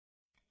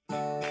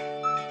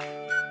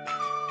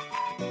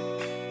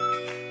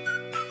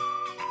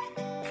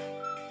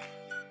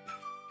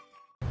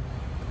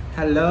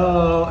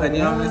Hello,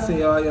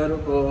 annyeonghaseyo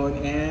여러분,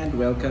 and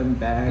welcome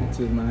back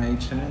to my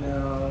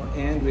channel.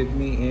 And with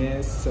me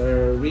is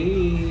Sir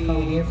Rick.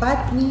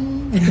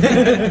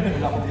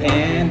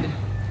 And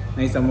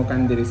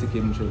naisamukan diri si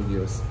Kim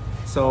Julius.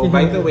 So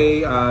by the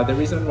way, the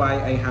reason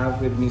why I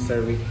have with me Sir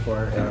Rick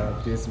for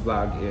this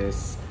vlog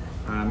is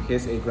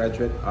he's a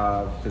graduate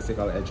of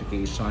physical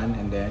education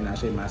and then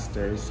actually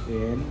master's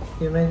in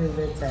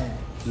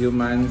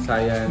Human movement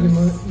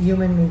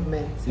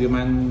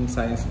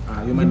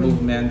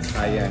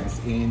science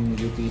in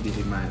Eufy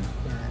Diliman.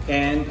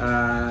 And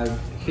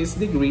his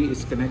degree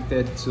is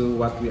connected to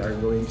what we are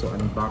going to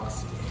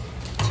unbox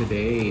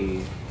today.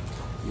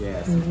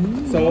 Yes.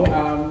 So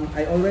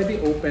I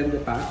already opened the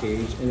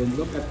package and then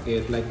look at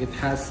it, like it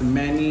has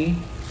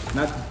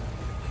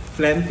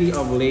plenty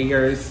of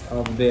layers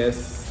of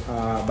this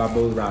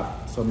bubble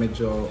wrap. So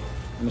medyo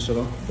ano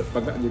siya,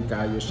 pagkagid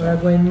kayo siya.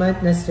 When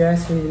month na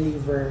stress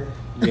reliever.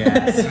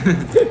 Yes.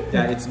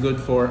 Yeah, it's good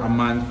for a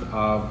month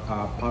of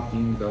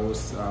popping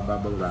those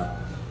bubble wrap.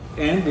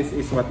 And this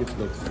is what it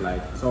looks like.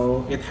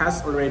 So it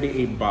has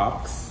already a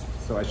box,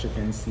 so as you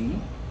can see.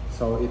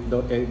 So it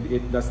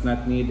does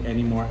not need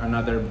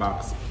another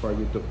box for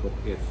you to put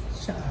it.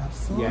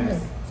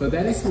 Yes. So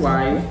that is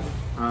why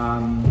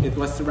it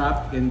was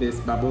wrapped in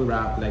this bubble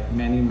wrap like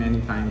many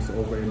times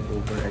over and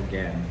over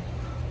again.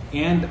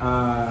 And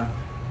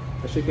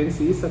as you can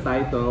see sa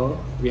title,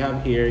 we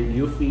have here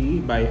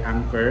Eufy by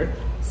Anchor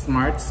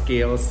Smart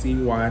Scale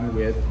C1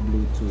 with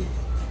Bluetooth.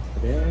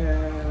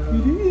 Yeah.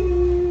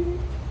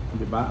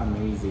 Diba?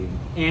 Amazing.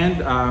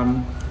 And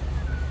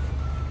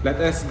let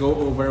us go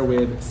over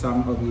with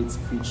some of its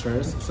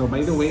features. So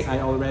by the way,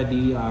 I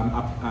already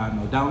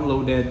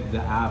downloaded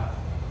the app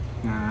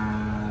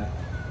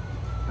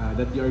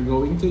that you're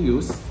going to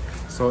use.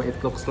 So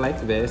it looks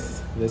like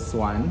this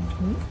one.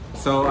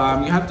 So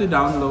you have to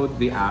download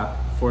the app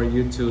for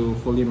you to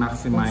fully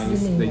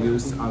maximize the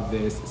use of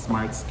this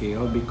smart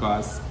scale,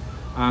 because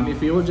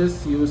if you will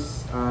just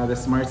use the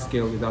smart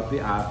scale without the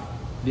app,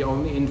 the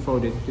only info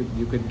that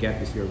you could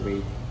get is your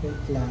weight.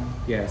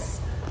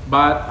 Yes.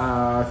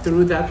 But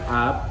through that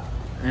app,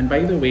 and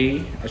by the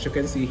way, as you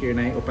can see here,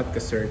 na upat ka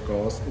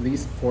circles.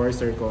 These 4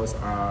 circles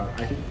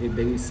I think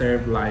they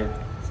serve like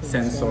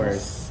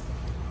sensors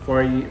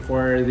for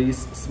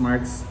this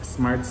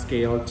smart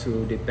scale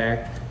to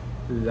detect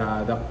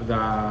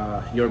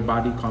your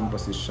body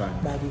composition,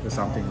 or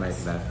something like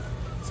that.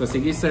 So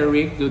sige Sir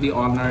Rick, do the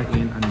honor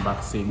in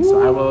unboxing.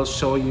 So I will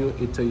show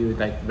it to you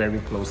like very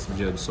close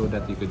view so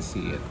that you could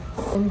see it.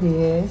 And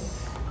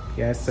this.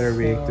 Yes, Sir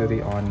Rick, do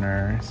the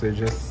honor. So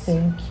just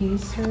thank you,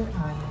 Sir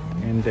Ian.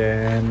 And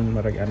then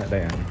marag ana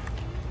dayan.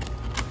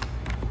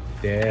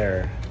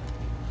 There.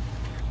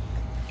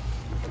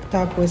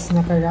 Tapos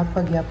nakarap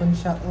pagyapon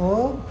siya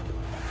og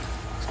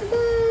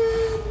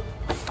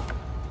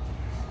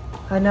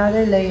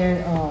another layer.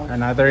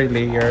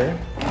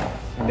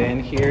 And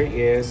then here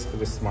is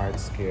the smart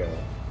scale.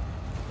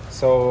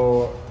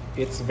 So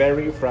it's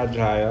very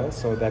fragile,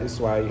 so that is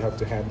why you have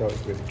to handle it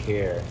with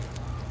care.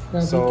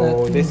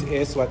 So this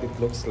is what it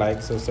looks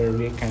like. So Sir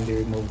Rick,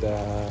 kindly remove the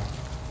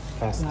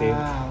plastic.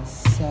 Wow,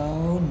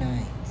 so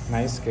nice.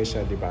 Nice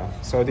kesha, diba?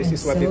 So this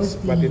is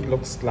what it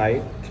looks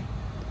like.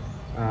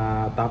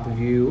 Top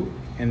view,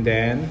 and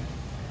then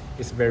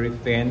it's very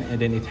thin, and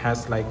then it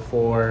has like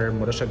 4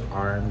 murashag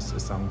arms or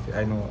something.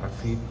 I know, a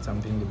feet,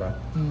 something, diba?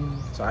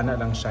 So ana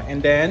lang siya.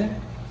 And then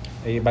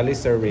bali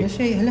Sir Rick.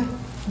 Kaya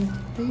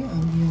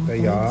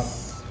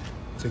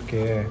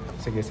sige.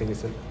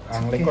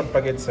 Ang likod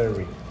pagit Sir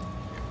Rick.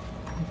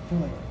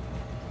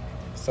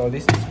 So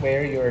this is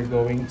where you're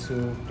going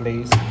to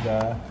place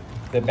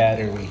the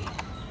battery.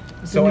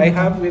 So I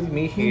have with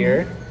me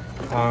here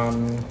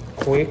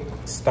quick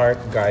start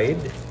guide,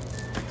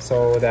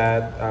 so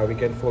that we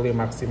can fully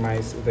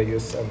maximize the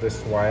use of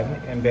this one,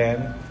 and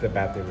then the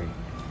battery.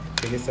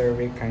 Sige Sir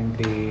Rick,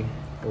 kindly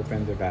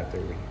open the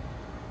battery.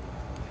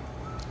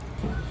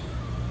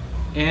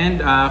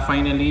 And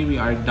finally, we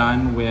are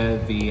done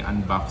with the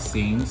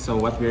unboxing. So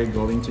what we're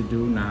going to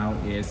do now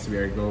is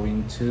we're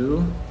going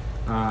to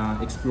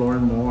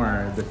explore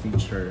more the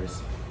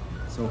features.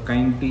 So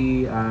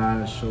kindly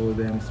show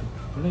them.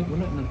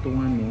 Wala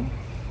nagtungan mo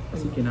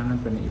kasi kailangan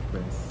pa na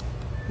i-press.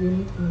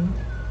 Unit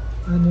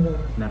ano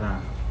Nara.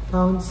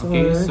 Pounds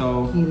okay, or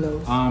so,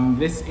 kilos.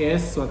 This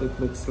is what it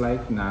looks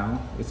like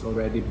now. It's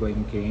already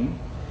blinking.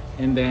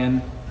 And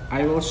then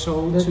I will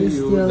show to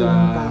you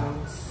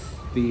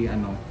the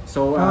ano.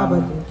 So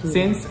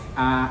since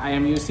I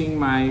am using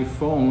my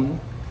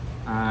phone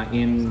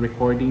in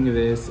recording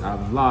this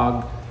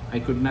vlog, I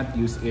could not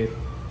use it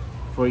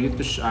for you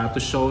to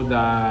show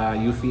the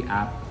Eufy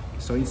app.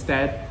 So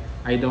instead,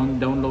 I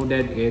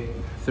downloaded it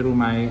through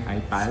my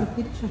iPad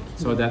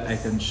so that I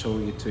can show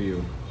it to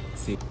you.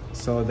 See.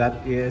 So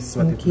that is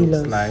what it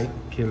looks like.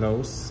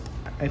 Kilos.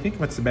 I think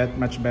much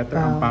better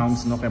ang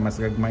pounds, no, kay mas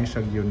gagmay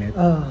siya unit.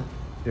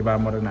 Diba,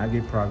 mo rin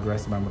naagi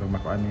progress, mo rin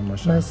makuan mo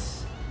siya.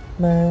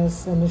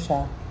 Mas ano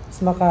siya,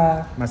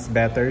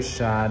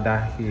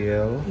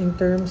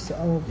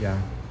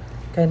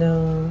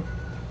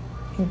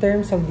 In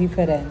terms of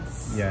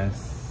difference. Yes.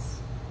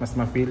 Mas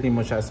ma-feel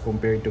mo siya as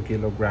compared to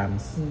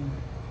kilograms.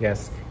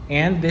 Yes.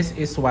 And this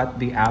is what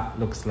the app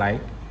looks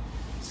like.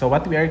 So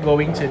what we are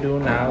going to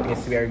do now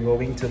is we are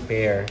going to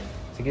pair.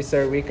 Sige,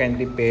 Sir Rick,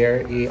 kindly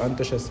pair. I-on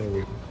to siya, Sir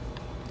Rick.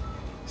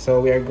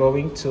 So we are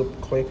going to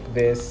click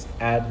this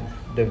add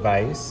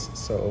device.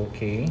 So,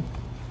 okay.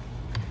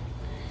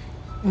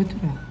 Ito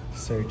na.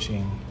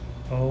 Searching.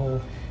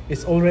 Oh,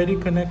 it's already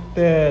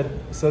connected.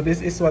 So this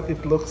is what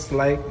it looks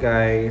like,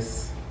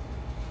 guys.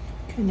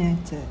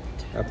 Connected.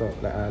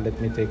 Let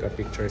me take a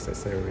picture sa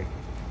Sir Rick.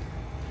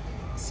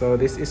 So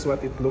this is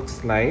what it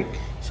looks like.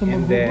 So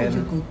And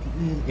then,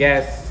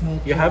 yes,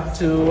 you have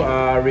to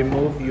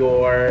remove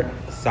your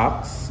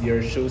socks,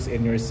 your shoes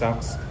and your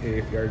socks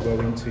if you're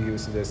going to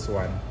use this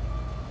one.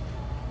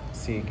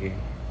 Sige.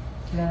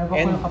 Kailangan ba ko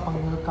And- nakapang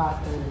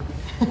cutter?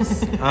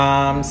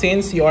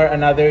 Since you are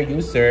another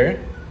user,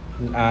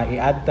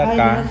 i-add ta Ay,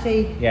 ka. mga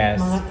say,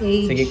 Yes. mga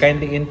age. Sige,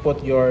 kindly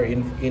input your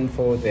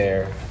info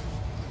there.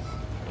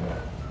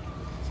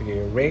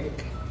 Sige,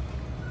 Rick.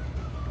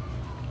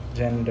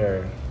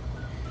 Gender.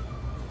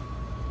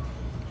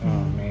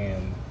 Oh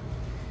man.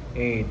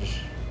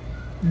 Age.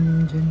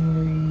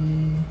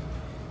 January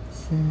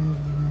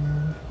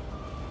 7,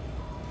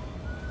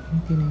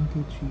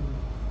 1993.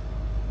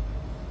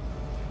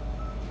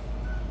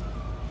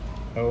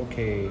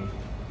 Okay.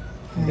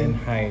 And then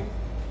height.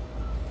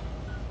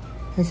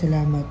 Ay,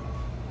 salamat.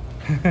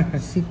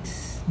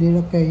 6, di na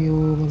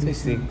kayo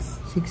Say mag-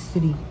 6.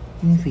 6'3"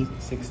 in feet.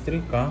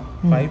 6'3 ka?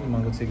 5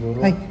 mangot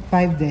siguro. Ay,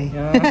 5 day.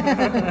 Yeah.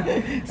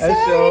 Sorry,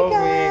 Sige,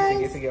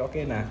 guys. sige,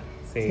 okay na.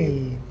 Save.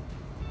 Say,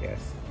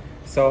 Yes.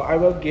 So I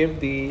will give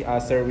the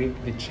Sir Rick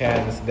the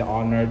chance, the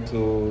honor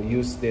to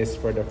use this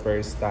for the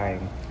first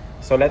time.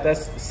 So let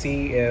us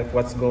see if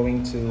what's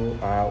going to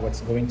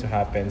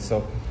happen.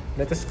 So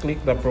let us click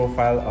the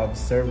profile of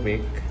Sir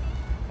Rick.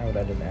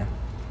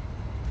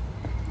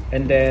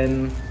 And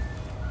then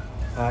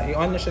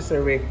i-on na siya,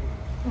 Sir Rick.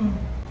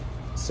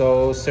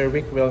 So Sir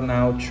Rick will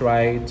now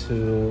try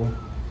to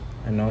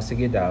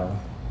sige daw.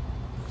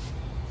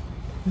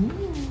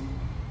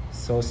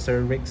 So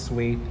Sir Rick's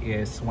weight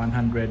is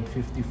 154.7.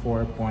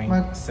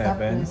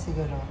 mag-stop na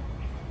siguro.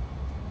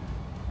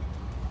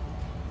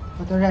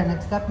 Ito rin,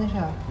 nag-stop na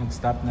siya.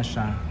 Nag-stop na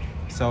siya.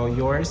 So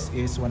yours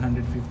is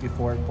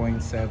 154.7.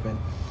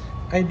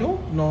 I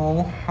don't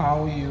know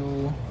how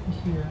you...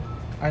 Here.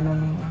 I don't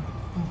know.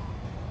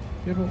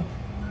 Pero...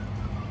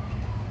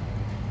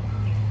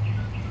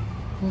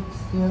 It's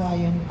still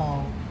iron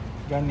pow.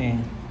 Gani.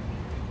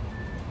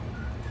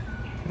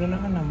 Pero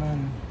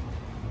naman.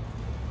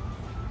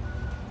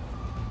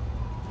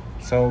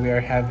 So we are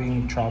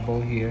having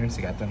trouble here.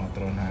 Sige, ito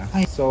na.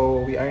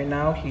 So we are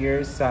now here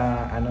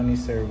sa ni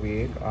Sir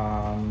Rick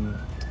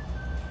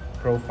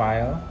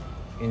profile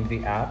in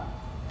the app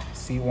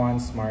C1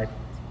 Smart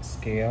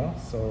Scale.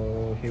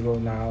 So he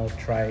will now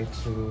try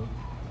to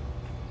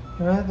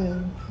Rather,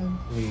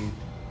 read.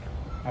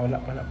 Wala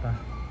pa.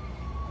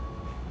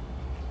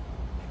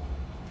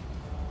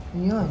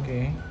 yun.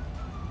 Okay.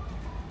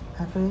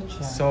 Accurate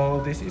siya.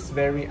 So this is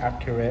very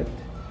accurate.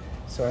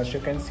 So as you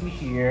can see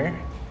here,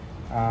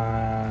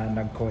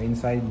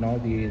 nag-coincide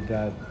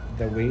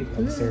the weight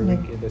of Sir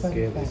Rick in the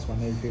scale is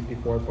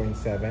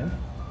 154.7.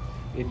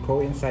 It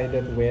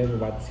coincided with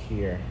what's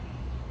here.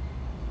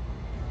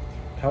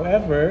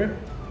 However,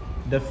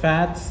 the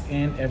fats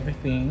and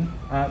everything,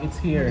 it's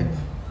here.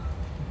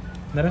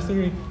 Nara,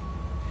 Sir Rick.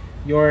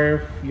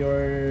 Your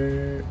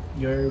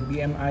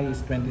BMI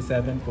is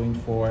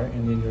 27.4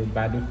 and then your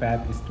body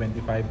fat is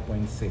 25.6.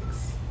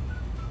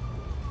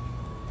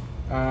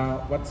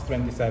 What's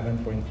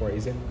 27.4?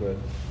 Is it good?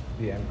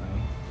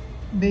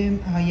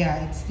 BMI?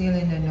 Yeah, it's still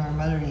in the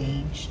normal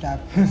range.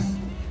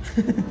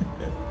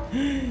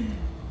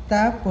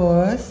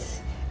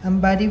 Tapos, ang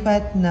body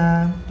fat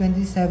na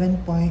 25.6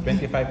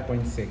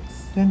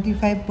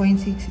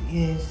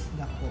 is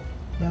dapat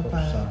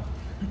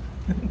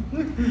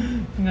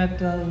nga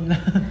 12 na.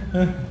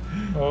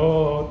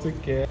 Oh,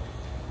 okay.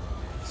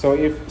 So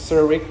if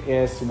Sir Rick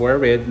is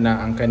worried na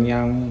ang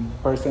kanyang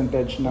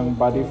percentage ng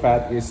body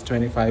fat is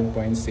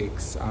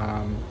 25.6,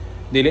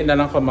 dili na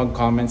lang ko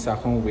mag-comment sa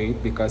akong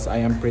weight because I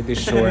am pretty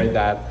sure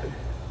that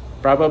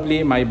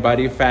probably my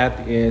body fat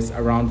is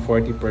around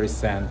 40%.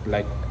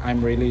 Like I'm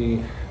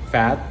really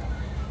fat.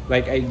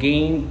 Like I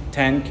gained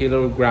 10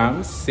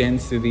 kilograms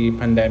since the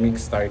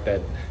pandemic started.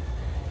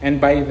 And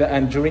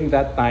during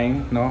that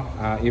time,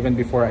 even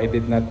before I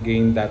did not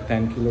gain that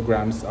 10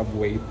 kilograms of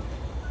weight,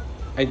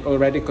 I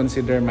already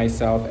consider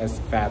myself as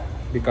fat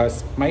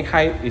because my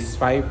height is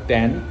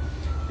 5'10",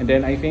 and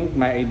then I think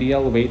my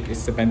ideal weight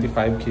is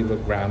 75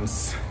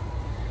 kilograms.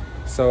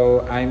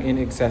 So I'm in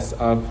excess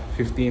of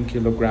 15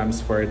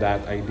 kilograms for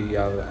that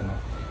ideal.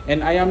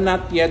 And I am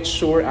not yet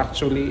sure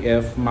actually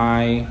if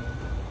my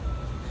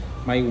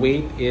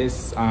weight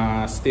is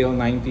still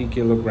 90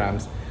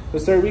 kilograms. So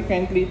sir, we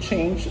kindly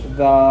change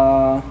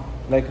the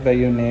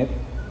unit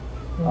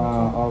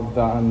of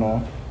the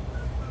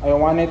I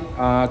want it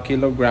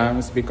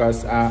kilograms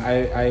because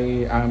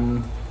I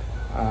am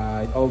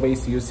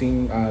always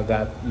using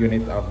that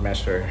unit of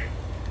measure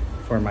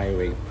for my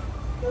weight.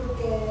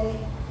 Okay.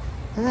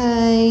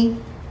 Hi.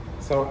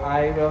 So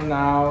I will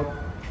now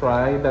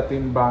try the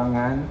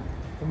timbangan.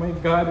 Oh my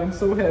god, I'm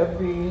so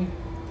heavy.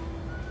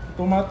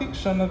 Automatic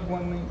siya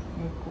nagwan.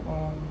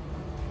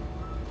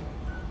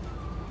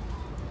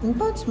 Ang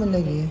bounce mo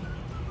lagi.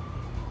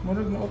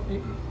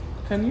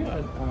 Can you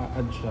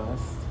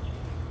adjust?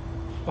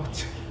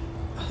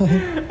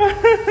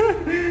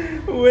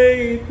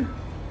 Wait.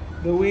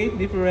 The weight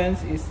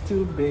difference is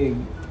too big.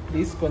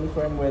 Please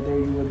confirm whether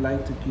you would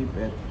like to keep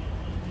it.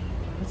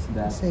 What's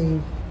that?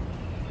 Save.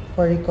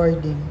 For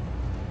recording.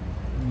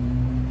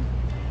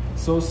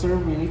 So sir,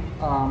 Rick,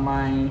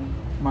 my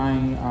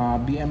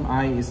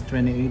BMI is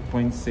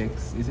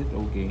 28.6. Is it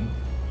okay?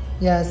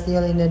 Yeah,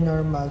 still in the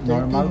normal. 30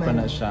 Normal pa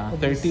na man siya.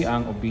 obese. 30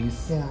 ang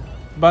obese. Yeah.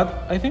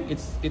 But I think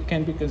it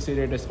can be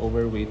considered as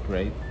overweight,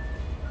 right?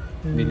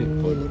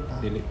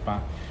 Dili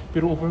pa.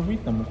 Pero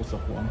overweight naman ko sa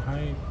ko ang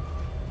height.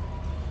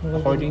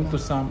 According to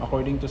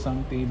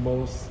some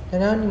tables.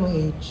 Tanaw mo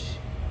age.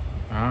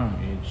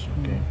 Age.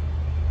 Okay.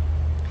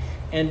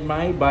 And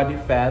my body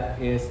fat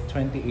is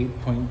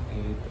 28.8.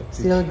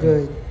 Still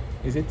good.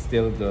 Is it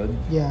still good?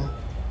 Yeah.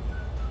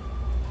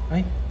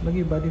 Ay,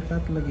 lagi body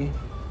fat lagi.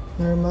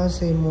 Normal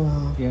sa imo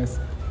ha. Yes.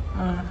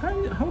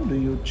 How do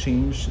you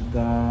change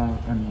the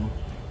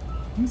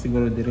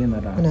siguro diri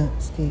na ra.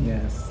 Stay.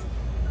 Yes.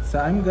 So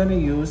I'm gonna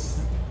use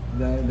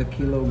the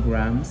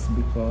kilograms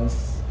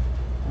because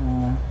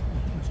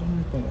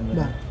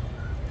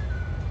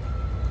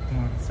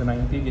so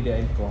 90 gid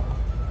ay ko.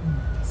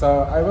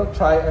 So I will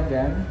try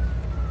again.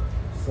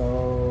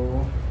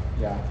 So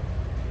yeah.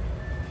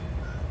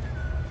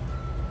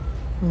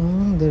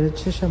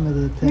 Diretso siya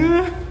madito.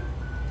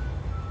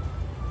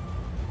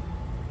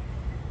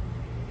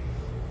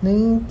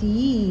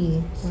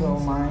 90. So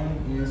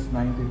mine is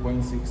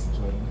 90.6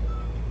 June.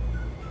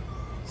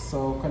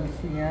 So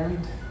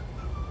confirmed,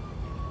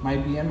 my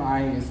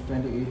BMI is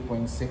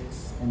 28.6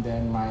 and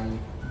then my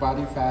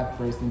body fat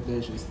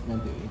percentage is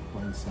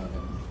 28.7.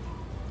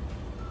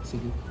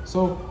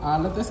 So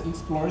let us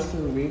explore, Sir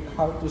Rick,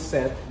 how to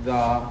set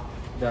the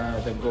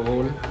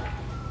goal.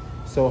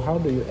 So how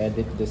do you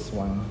edit this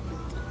one?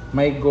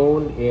 My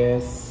goal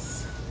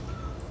is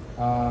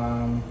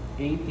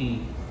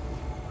 80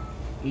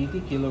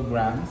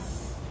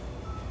 kilograms,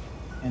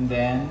 and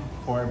then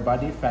for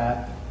body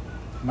fat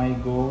my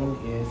goal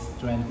is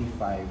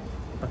 25.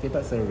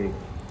 Ipakita, Sir Rick.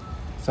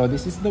 So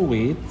this is the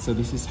weight, so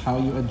this is how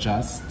you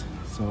adjust.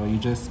 So you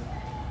just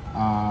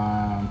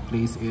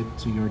place it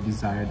to your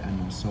desired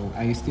so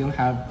I still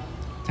have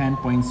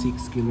 10.6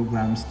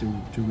 kilograms to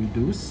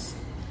reduce,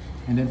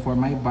 and then for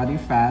my body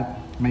fat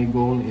my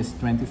goal is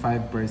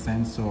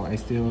 25%, so I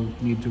still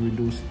need to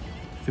reduce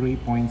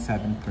 3.7%.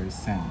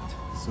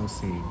 So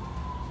save.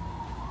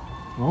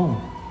 Oh,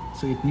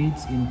 so it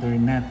needs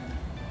internet.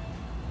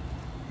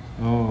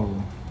 Oh,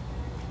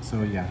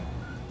 so yeah.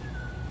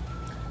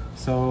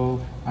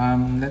 So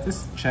let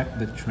us check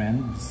the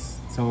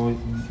trends. So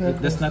it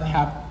does not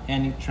have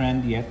any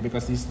trend yet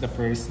because this is the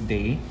first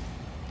day.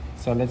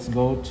 So let's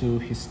go to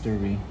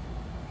history.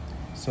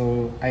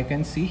 So I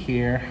can see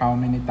here how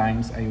many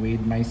times I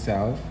weighed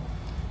myself.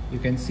 You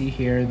can see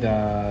here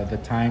the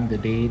time, the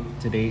date.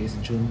 Today is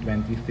June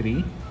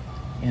 23.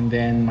 And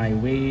then my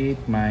weight,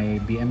 my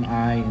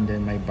BMI, and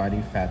then my body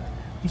fat.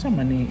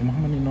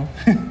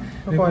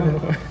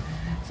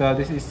 So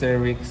this is Sir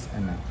Rick's.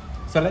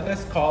 So let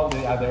us call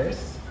the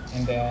others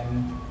and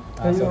then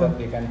so that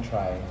they can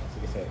try.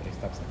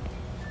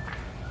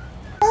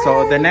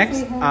 So the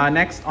next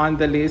on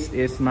the list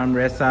is Ma'am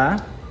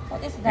Reza.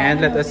 What is that?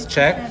 And let us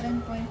check.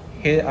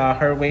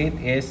 Her weight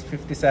is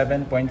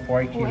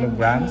 57.4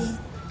 kilograms.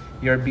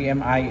 Your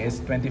BMI is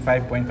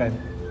 25.5.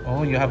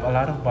 Oh, you have a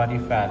lot of body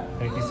fat,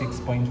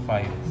 36.5.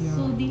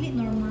 So dili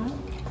normal?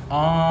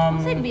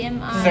 Say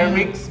BMI. Sir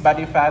Rick's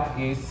body fat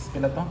is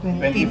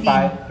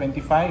 25.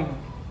 25.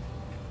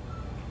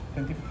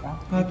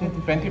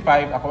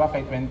 25. Ako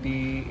kay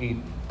 28.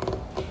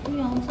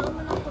 Yung saan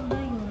mo lang po ba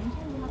yun?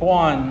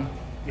 Kuan,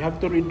 you have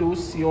to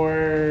reduce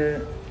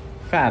your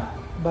fat.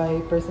 By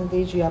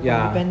percentage, you have to,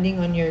 depending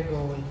on your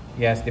goal.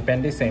 Yes,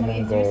 depende sa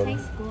imong goal.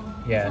 Exercise ko.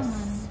 Yes.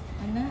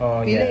 Ano?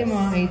 Oh, Pila yes. yung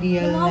mga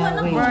ideal Kumawa na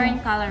ng weight? burn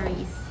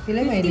calories. Pila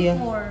yung ideal?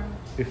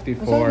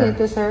 54. Saan 54.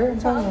 dito, sir?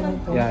 Saan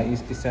dito? Yeah,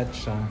 iset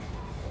siya.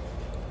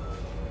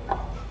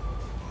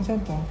 Saan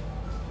to?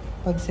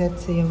 Pag-set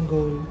sa yung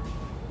goal.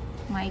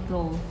 My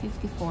goal,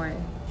 54.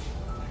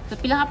 So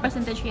pila ka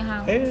percentage yung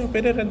hang?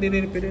 Pwede lang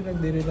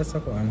diri na sa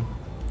kuan.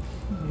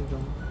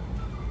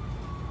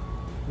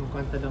 Yung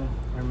kanta lang,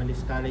 or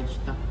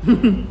ma-discourage ta.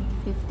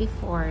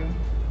 54.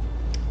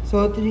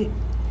 So, 3.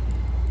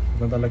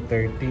 Talag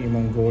 30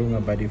 imong goal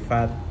nga body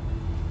fat.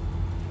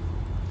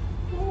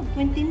 Oh,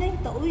 29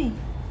 ta, uy.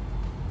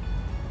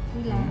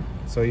 Wala.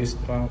 So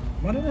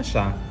mara na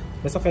siya.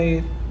 Basta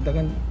kay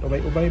dagan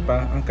ubay-ubay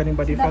pa ang kaning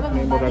body fat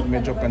may murag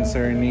medyo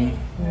concerning.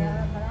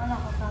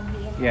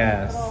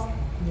 Yes.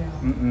 Yeah.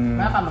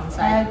 Baka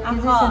mag-side.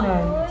 Ako.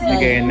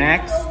 Sige,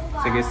 next.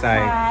 Sige, Sai.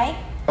 Hi.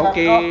 So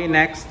Okay,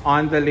 next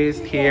on the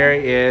list here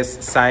is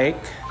psych.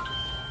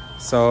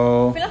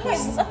 So,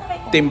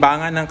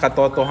 timbangan ng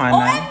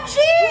katotohanan. OMG!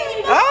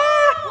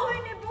 Ah! Uy,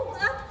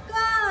 nabugat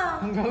ka!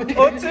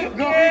 Oh,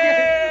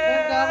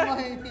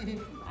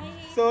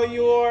 so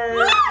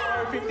you're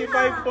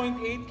 55.8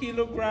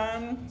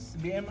 kilograms.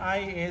 BMI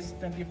is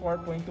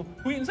 24.2.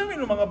 Uy, saan may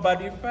mga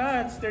body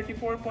fats?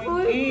 34.8.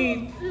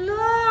 Uy,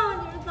 lang!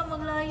 Hindi ka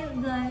maglayo,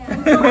 guys.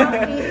 I'm so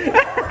happy.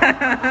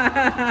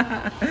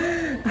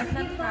 I'm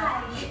not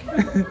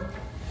happy.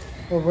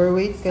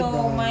 Overweight ka So,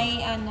 daw.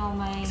 may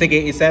Sige,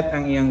 iset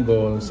ang iyang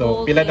goal.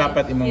 So, Goal pila is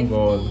dapat imong 50.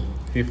 goal?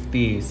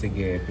 50.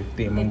 Sige,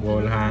 50 imong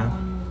goal ha.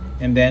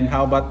 And then,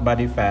 how about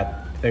body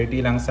fat?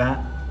 30 lang sa?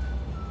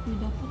 Uy,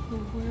 dapat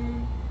lower.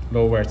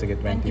 Lower, sige,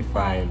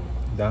 25.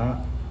 Da?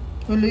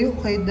 Malayo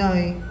kay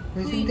Day.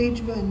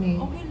 Percentage ba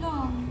ni? Okay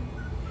lang.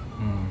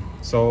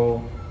 So,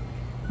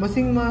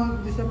 Masing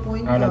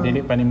ma-disappoint ala, ka. dili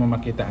pa nimo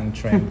makita ang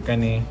trend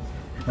kani.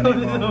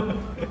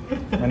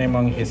 Mani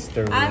mong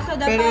history. So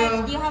dapat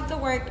Pero- you have to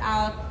work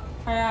out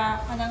para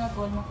kanang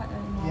goal mo ka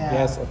mo. Yeah.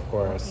 Yes, of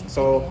course.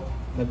 So,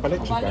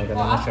 nagpalit siya Balik ka ko.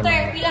 na After,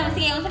 siya. bilang,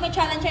 sige, unsa may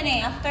challenge yan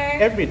eh. After,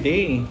 Every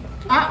day.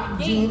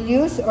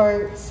 Genius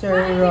or Sir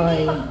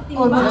Roy?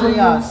 Oh,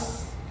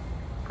 Julius.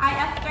 ay,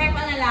 after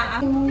ko na lang.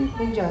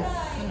 Medyas.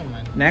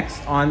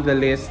 Next on the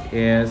list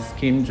is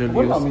Kim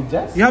Julius.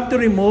 You have to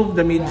remove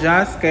the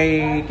medyas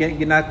kay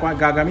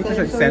gagamit mo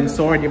siya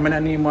sensor. Di man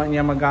ani mo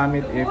niya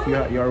magamit if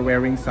you're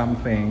wearing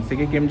something.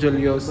 Sige Kim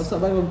Julius.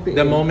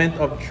 The moment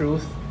of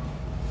truth.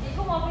 Hindi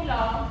ko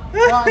mapila.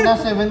 Na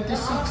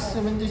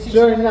 76.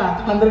 Sure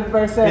na, 100%.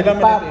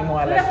 Ilang minute imo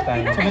last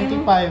time?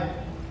 75.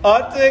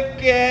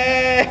 Otake!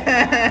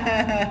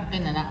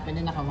 Pwede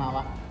na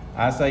kamawa.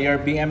 So your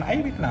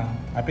BMI, wait lang.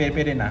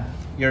 Pwede na.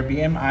 Your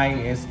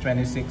BMI is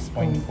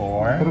 26.4.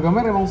 Pero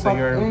gamay rin mong So fat,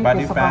 your eh,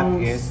 body kaysa fat pang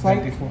is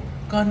psych. 24.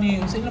 Kani,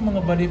 sa ilang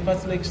mga body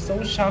fats like so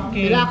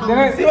shocking. Wala ka.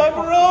 Si Ma'am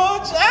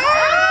Roach!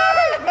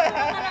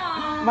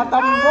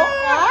 Matambok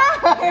ka!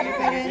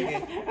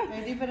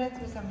 May difference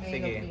mo sa male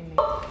Sige. o female.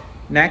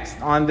 Next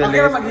on the Okay,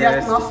 list mag-iyak,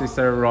 is no? si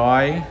Sir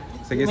Roy.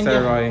 Sige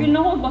Sir Roy. Feel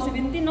na ko ba? 17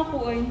 ako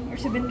eh. Or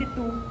 72.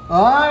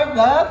 Ay,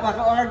 dat!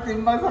 Naka-org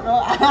timbang sa ko.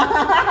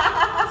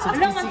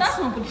 Alam, mataas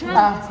mo po siya.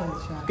 So,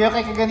 siya. Kaya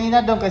kay kaganina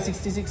doon kay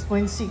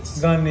 66.6.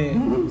 Gani.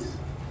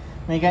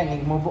 May gani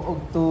mo buog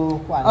to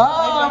kuan.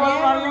 Ah,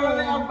 marami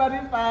ang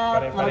body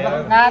fat.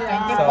 Pare-pareho. Na, So,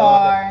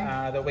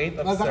 24. the weight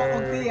of Nasa Sir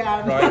kakunti yan.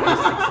 Roy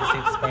is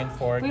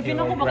 66.4 Uy, feel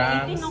ako baka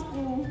 18 kilograms. ako.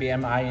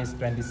 BMI is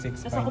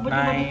Nasa ako 26.9 ba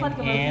yung body fat ka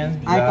ba? and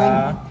Ay, kung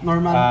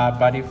normal.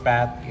 body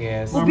fat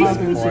is Normal.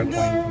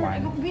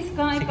 4.1. Obis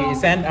ka, Sige, ikaw.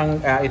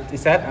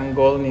 iset ang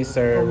goal ni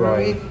Sir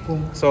Roy. Overweight ko.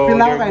 So,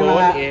 Pila your kayo goal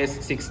mga- is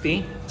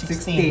 60?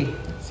 60.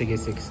 Sige,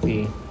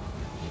 60.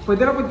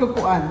 Pwede na po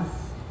kuan.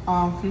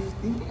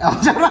 50? Ah,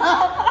 charot!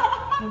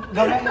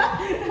 Gamay.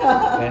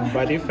 Then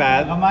body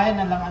fat, Gamayan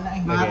na lang ana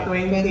ang Mga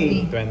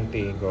 20.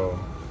 20. Go.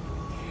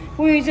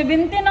 Uy,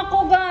 17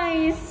 ako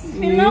guys.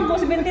 Feel na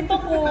ako, 72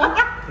 ko.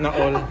 Na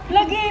all.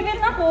 Lagi, feel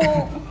na ako.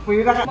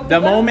 Pwede na ka.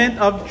 The moment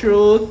of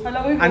truth, Hala,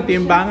 uy, ang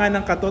timbangan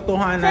ng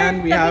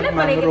katotohanan, we have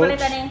Ma'am Roach.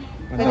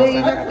 Kada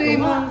inakto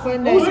yung mga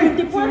kwanda.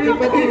 Sorry,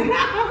 pati.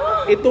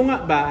 Ito nga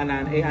ba,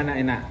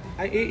 ana.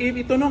 Ay,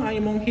 ito nung ay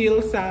mong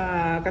heel sa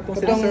katong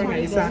Katong sensor nga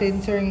isa.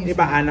 sensor nga isa. Di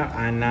ba, ana.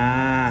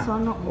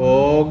 Sana,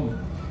 Og,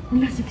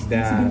 Wala, 16,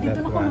 that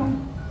 72 na ako.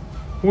 one.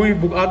 Uy,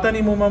 bugatan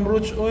ni mo, Ma'am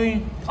Roach, uy.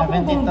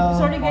 72.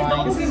 Sorry guys,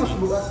 ako Kasi mas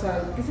bukas sa...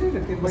 Kasi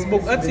nagtimbang Mas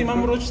bugat si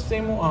Ma'am Roach sa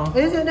mo, ah.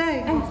 Ano sa Day?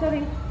 Ay,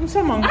 sorry. Ang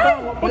samang ka.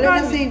 Wala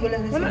na si, wala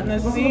na si. Wala na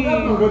Mas si.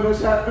 bukas mo gano'n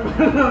siya.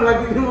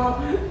 Lagi mo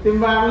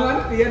timbangan.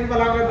 Yan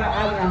pala ka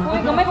daan. Uy,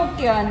 gamay ko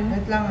yan.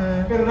 Wait lang ha.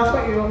 Pero nasa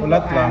iyo.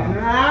 Ulat lang.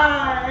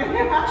 Ay!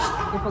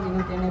 Ipag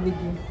inutay na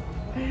video.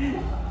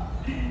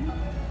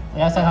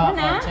 Kaya sa Ano?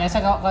 coach. Kaya sa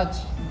coach.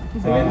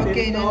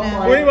 Okay na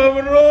na. Uy, Ma'am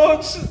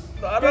Roach!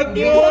 Tarag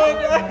yun!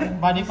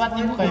 Body fat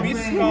ni mo kay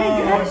Obese ka.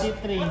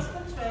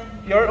 43.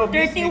 You're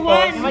obese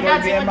 31.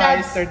 because your BMI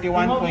is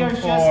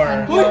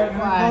 31.4.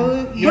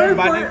 Your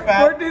body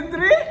fat,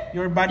 43?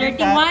 your body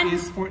 31? fat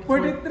is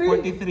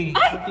 43. 43.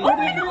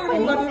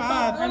 Body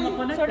fat.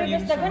 Sorry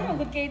guys, dagan mo.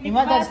 Good kayo.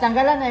 Ima dads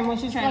tanggalan na imong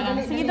shoes na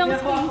dali. Sige dong,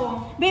 sige.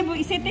 Babe,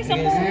 isitis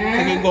ako.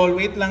 Sige, goal.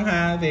 Wait lang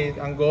ha.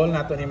 Ang goal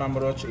nato ni Ma'am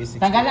Roach is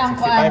 65 Tanggalan ang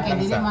kuan kay lang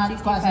dili sa.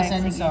 matkuha sa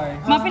sensor.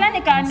 Mapila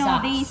ni ka, ano,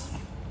 Socks. days.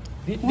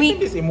 Week.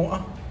 This imo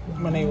ah.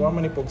 Manaywa,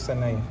 manipog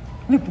sanay.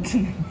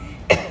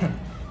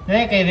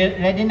 Dili kay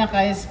ready na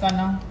guys ko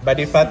no.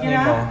 Body fat ni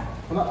mo.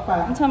 Wala pa.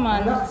 Ano sa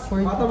man?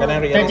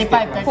 Kanang realistic.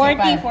 35,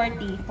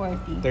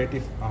 40.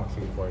 30. Ah,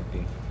 sige,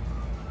 40.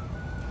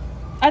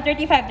 Ah,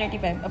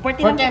 35.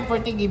 40 lang.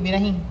 40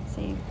 gibirahin.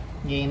 Save.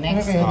 Okay,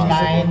 next Okay.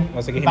 line.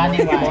 O sige, Body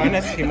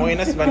wise.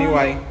 himoinas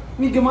baniway.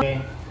 Okay.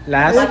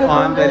 Last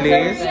on the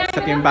list, sa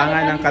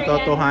timbangan ng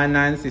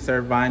katotohanan, si Sir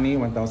Vani,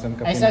 1,000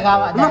 Ay sa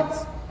gawa kapin.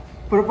 dads.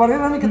 Pero pare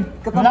namin Wala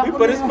katapos. Uy,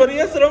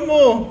 pares-parehas ra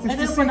mo. Ano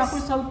pa na ko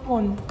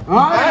cellphone?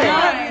 Ay!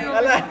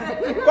 Ala,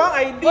 pang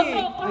ID.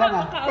 Wala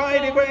Pang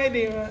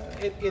ID.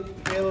 It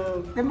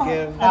will Timbangan.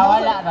 give. Ah,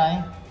 wala ray.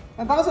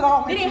 Ang takas na ako.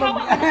 Dili,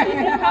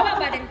 hawa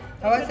ba din?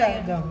 Awas sa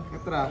daw.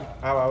 Katra.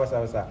 Awas.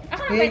 Ako na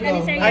Here pwede you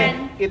ni go. Sir Ay, Yan.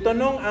 ito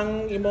nung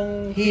ang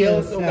imong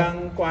Heels, heels ug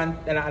ang kuan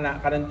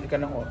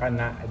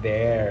kana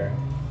there.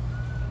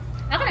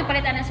 Ako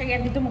nagpalitan ng Sir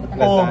Yan. Dito mo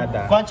butang. Oh,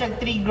 Lazada. contract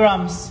 3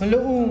 grams.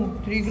 Hello,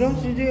 3 grams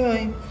hindi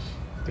ay.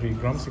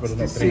 3 grams siguro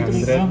na 3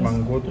 300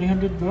 manggod.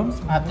 300 grams?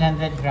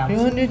 300 grams.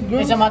 300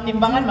 grams? Sa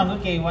matimbangan, manggod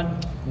kay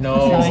 1.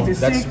 No,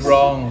 that's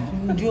wrong.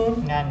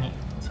 John. Ngani.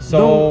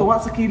 So, tuwa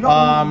sa kilo.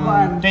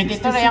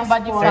 22 na yung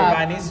body Sir fat.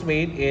 Manny's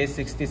weight is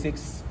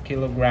 66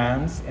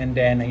 kilograms and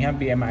then ang iyang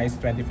BMI is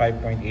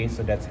 25.8,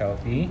 so that's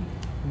healthy.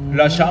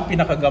 Wala siya ang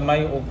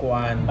pinakagamay o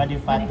kuan. Body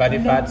fat. Body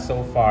fat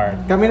so far.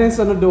 Kami na yung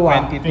sunod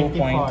duwa.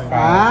 22.5.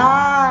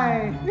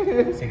 Ay!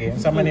 Sige,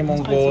 sa man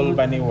imong goal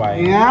ba ni Y?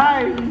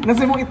 Ay!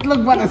 Nasa mong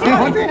itlog ba? Nasa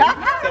mong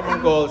Sa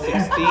imong goal 60?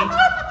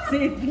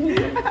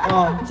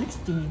 Oh,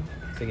 16.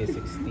 Sige,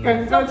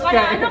 60. So,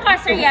 ano ka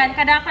Sir Yan?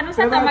 Kada kanu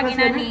sa tamag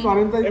inani?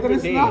 43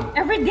 Everyday. na.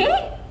 Every day?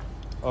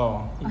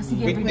 Oh.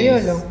 Sige,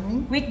 Weekdays.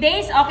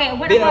 Weekdays? Okay,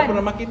 Di na po uban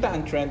na makita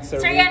ang trend,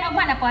 sir. Sir Yan,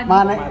 uban na po.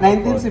 Mga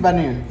 19 si ba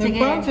na yun?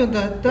 Sige. Nagpang sa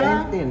data.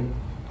 19.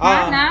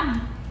 Hanap.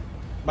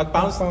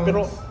 Mag-pounds,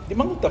 pero di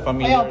man ta Ay,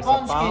 familiar sa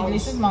pounds. Kay pounds.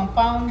 listen, mang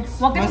pounds.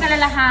 Huwag kang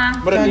kalala ha.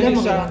 Mura Kaya dili mo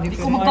siya. lang, Hindi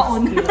ko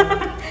magkaon.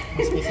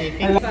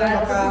 Specific.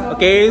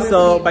 Okay,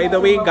 so by the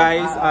way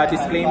guys,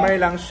 disclaimer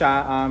lang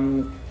siya,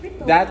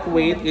 that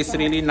weight is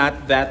really not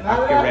that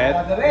accurate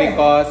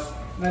because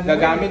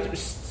gagamit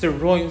si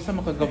Roy sa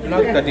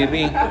makagablog ka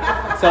diri.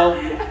 So,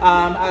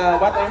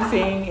 what I'm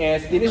saying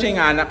is dili siya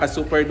nga anak ka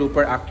super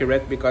duper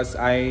accurate because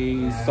I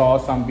saw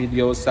some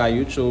videos sa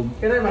YouTube.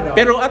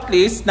 Pero at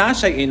least na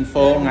siya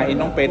info nga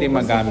inong pwede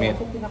magamit.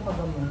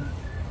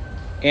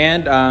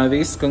 And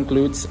this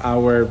concludes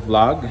our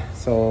vlog.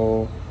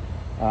 So,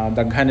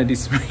 daghan na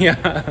dismaya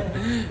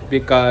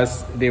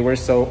because they were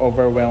so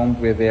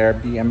overwhelmed with their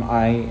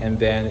BMI and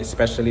then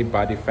especially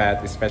body fat,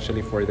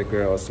 especially for the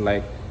girls.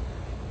 Like,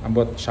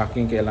 ambot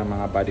shocking kailang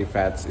mga body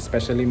fats,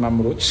 especially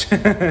Ma'am Ruch.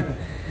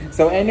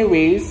 So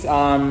anyways,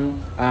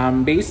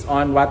 based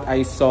on what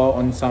I saw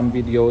on some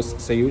videos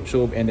sa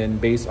YouTube and then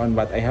based on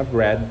what I have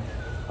read,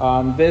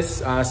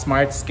 this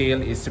smart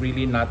scale is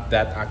really not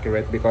that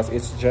accurate because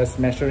it's just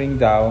measuring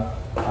down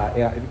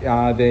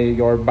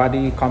your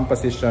body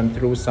composition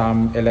through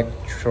some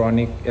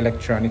electronic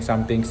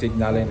something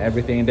signal and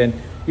everything. And then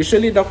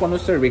usually daw kuno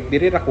sir Rick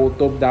diri ra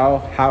kutob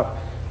daw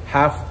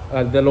half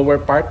the lower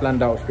part lang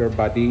daw of your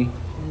body.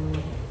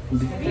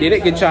 Dili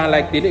gid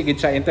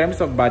siya in terms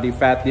of body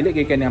fat, dili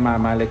gid kanya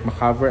like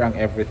ma-cover ang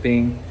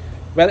everything.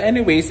 Well,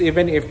 anyways,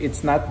 even if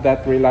it's not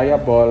that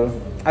reliable,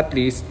 at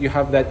least you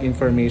have that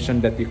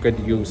information that you could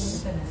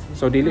use.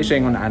 So dili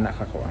siya yung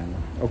anak ako ano.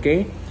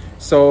 Okay?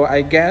 So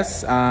I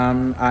guess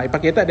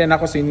ipakita din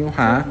ako sa inyo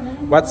ha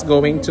what's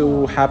going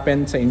to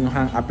happen sa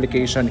inyong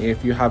application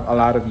if you have a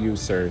lot of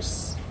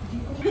users.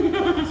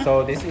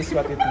 So this is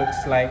what it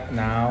looks like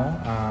now.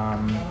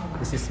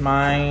 This is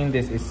mine,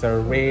 this is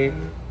Sir Rick.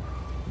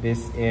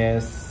 This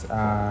is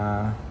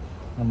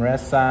Ma'am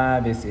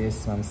Ressa, this is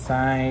Ma'am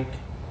Syke,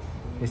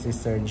 this is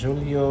Sir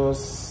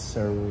Julius,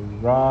 Sir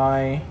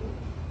Roy,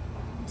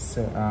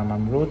 Sir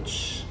Ma'am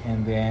Ruch,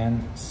 and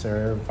then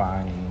Sir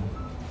Vani.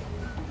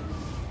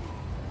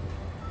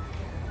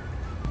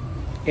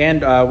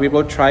 And we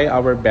will try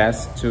our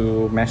best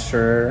to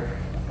measure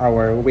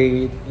our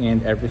weight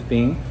and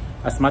everything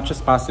as much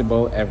as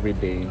possible every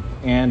day.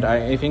 And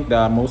I think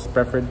the most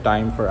preferred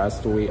time for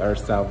us to weigh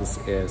ourselves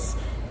is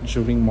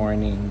during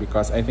morning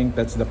because I think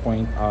that's the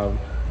point of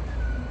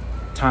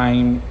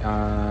time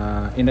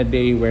in a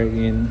day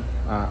wherein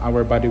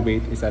our body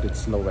weight is at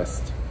its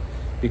lowest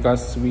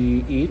because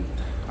we eat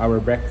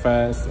our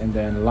breakfast and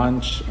then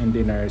lunch and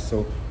dinner,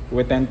 so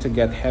we tend to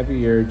get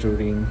heavier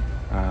during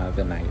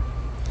the night.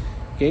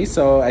 Okay,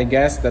 so I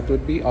guess that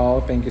would be all.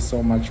 Thank you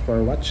so much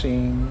for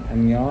watching.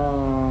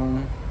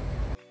 Annyeong!